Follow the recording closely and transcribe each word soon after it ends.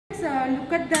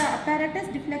look at the apparatus,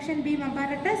 deflection beam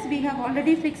apparatus. We have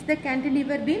already fixed the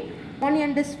cantilever beam. One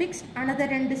end is fixed, another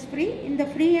end is free. In the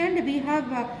free end, we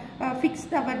have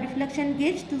fixed our deflection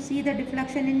gauge to see the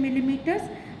deflection in millimeters,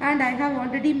 and I have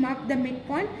already marked the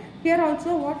midpoint. Here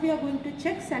also what we are going to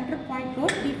check, center point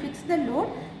load. We fix the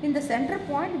load. In the center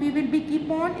point, we will be keep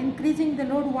on increasing the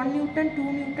load 1 Newton, 2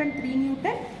 Newton, 3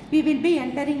 Newton. We will be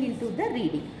entering into the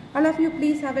reading. All of you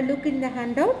please have a look in the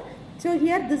handout. So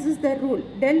here this is the rule,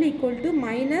 del equal to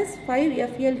minus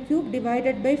 5 FL cube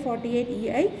divided by 48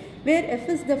 EI, where F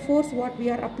is the force what we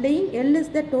are applying, L is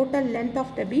the total length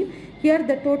of the beam. Here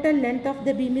the total length of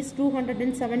the beam is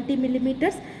 270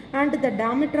 millimeters and the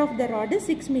diameter of the rod is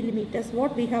 6 millimeters,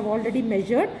 what we have already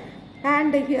measured.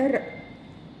 And here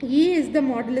E is the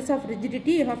modulus of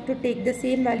rigidity. You have to take the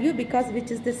same value because which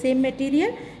is the same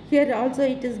material. Here also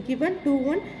it is given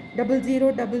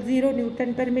 210000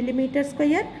 Newton per millimeter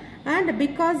square. And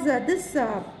because this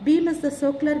beam is the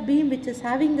circular beam which is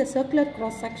having the circular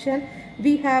cross section,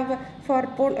 we have for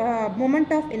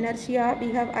moment of inertia,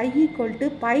 we have I equal to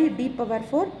pi d power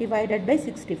 4 divided by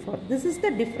 64. This is the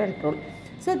different rule.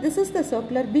 So this is the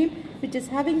circular beam which is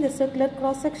having the circular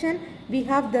cross section. We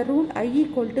have the rule I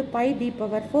equal to pi d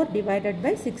power 4 divided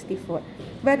by 64,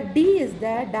 where d is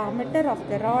the diameter of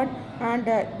the rod and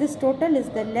this total is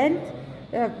the length.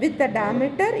 With the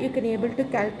diameter, you can able to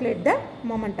calculate the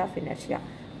moment of inertia.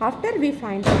 After we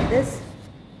find out this,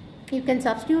 you can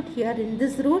substitute here in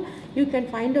this rule. You can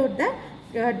find out the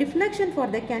deflection for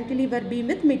the cantilever beam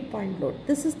with midpoint load.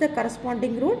 This is the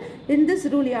corresponding rule. In this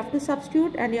rule, you have to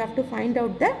substitute and you have to find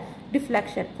out the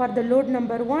deflection for the load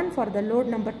number 1, for the load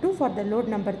number 2, for the load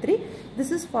number 3.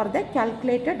 This is for the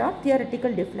calculated or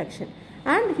theoretical deflection.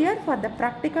 And here for the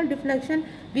practical deflection,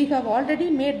 we have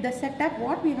already made the setup.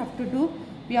 What we have to do,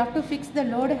 we have to fix the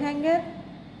load hanger,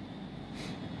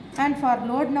 and for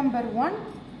load number 1,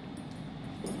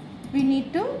 we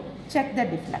need to check the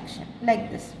deflection like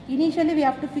this. Initially we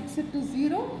have to fix it to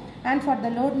 0, and for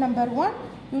the load number 1,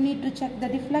 you need to check the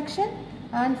deflection,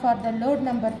 and for the load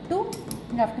number 2,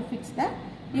 you have to fix that.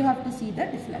 You have to see the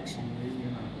deflection.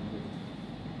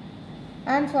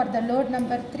 And for the load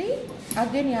number 3,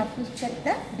 again you have to check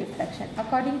the deflection.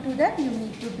 According to that, you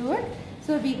need to do it.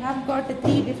 So we have got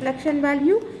 3 deflection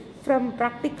value from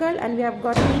practical and we have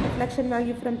got 3 deflection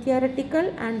value from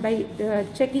theoretical, and by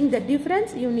checking the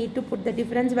difference, you need to put the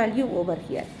difference value over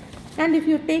here. And if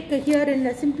you take here in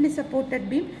a simply supported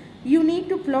beam, you need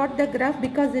to plot the graph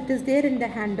because it is there in the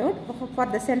handout. For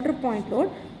the center point load,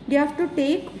 you have to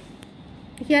take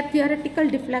here theoretical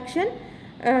deflection.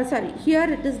 Here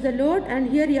it is the load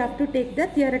and here you have to take the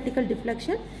theoretical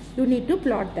deflection. You need to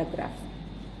plot the graph.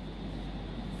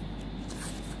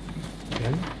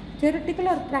 Okay. Theoretical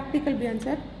or practical be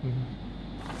answer?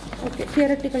 Okay,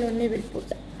 theoretical only will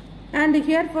put. And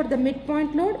here for the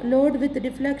midpoint load with the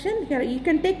deflection, here you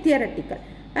can take theoretical.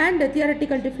 And the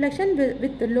theoretical deflection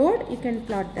with the load, you can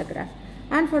plot the graph.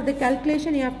 And for the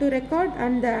calculation, you have to record,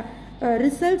 and the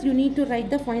results, you need to write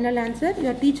the final answer.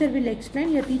 Your teacher will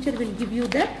explain, your teacher will give you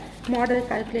the model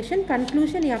calculation.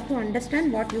 Conclusion, you have to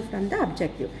understand what you from the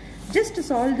objective. Just to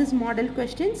solve these model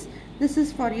questions. This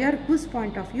is for your quiz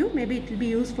point of view. Maybe it will be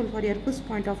useful for your quiz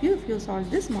point of view if you solve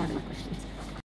this model questions.